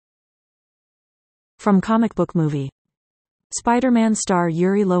From Comic Book Movie. Spider-Man star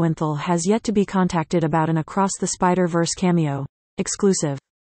Yuri Lowenthal has yet to be contacted about an Across the Spider-Verse cameo. Exclusive.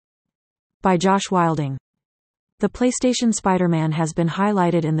 By Josh Wilding. The PlayStation Spider-Man has been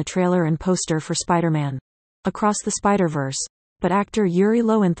highlighted in the trailer and poster for Spider-Man Across the Spider-Verse, but actor Yuri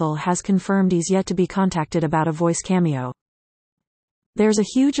Lowenthal has confirmed he's yet to be contacted about a voice cameo. There's a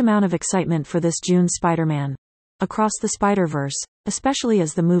huge amount of excitement for this June's Spider-Man Across the Spider-Verse, especially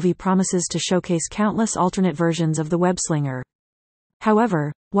as the movie promises to showcase countless alternate versions of the web-slinger.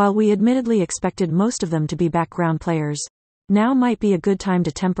 However, while we admittedly expected most of them to be background players, now might be a good time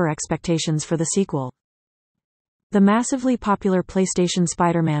to temper expectations for the sequel. The massively popular PlayStation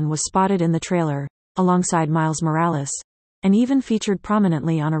Spider-Man was spotted in the trailer, alongside Miles Morales, and even featured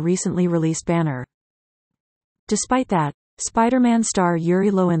prominently on a recently released banner. Despite that, Spider-Man star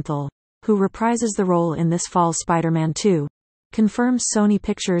Yuri Lowenthal, who reprises the role in this fall's Spider-Man 2, confirms Sony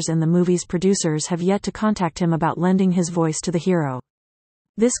Pictures and the movie's producers have yet to contact him about lending his voice to the hero.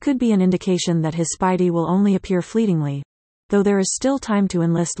 This could be an indication that his Spidey will only appear fleetingly, though there is still time to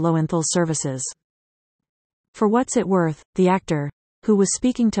enlist Lowenthal's services. For what's it worth, the actor, who was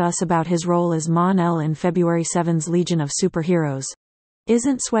speaking to us about his role as Mon-El in February 7's Legion of Superheroes,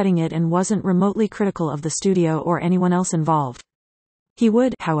 isn't sweating it and wasn't remotely critical of the studio or anyone else involved. He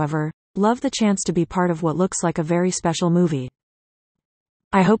would, however, love the chance to be part of what looks like a very special movie.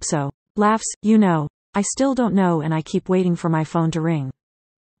 I hope so. Laughs, I still don't know and I keep waiting for my phone to ring.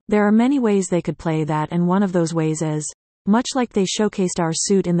 There are many ways they could play that, and one of those ways is, much like they showcased our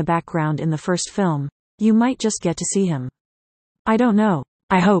suit in the background in the first film, you might just get to see him. I don't know.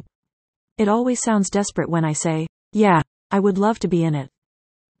 I hope. It always sounds desperate when I say, yeah, I would love to be in it.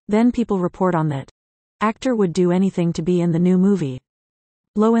 Then people report on that actor would do anything to be in the new movie.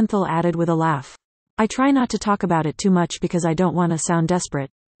 Lowenthal added with a laugh. I try not to talk about it too much because I don't want to sound desperate,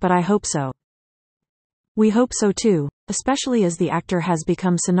 but I hope so. We hope so too, especially as the actor has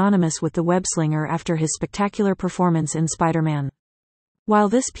become synonymous with the web-slinger after his spectacular performance in Spider-Man. While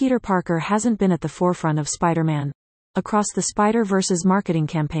this Peter Parker hasn't been at the forefront of Spider-Man Across the Spider-Verse's marketing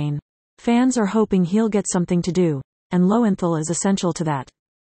campaign, fans are hoping he'll get something to do, and Lowenthal is essential to that.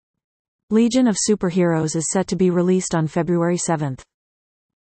 Legion of Superheroes is set to be released on February 7th.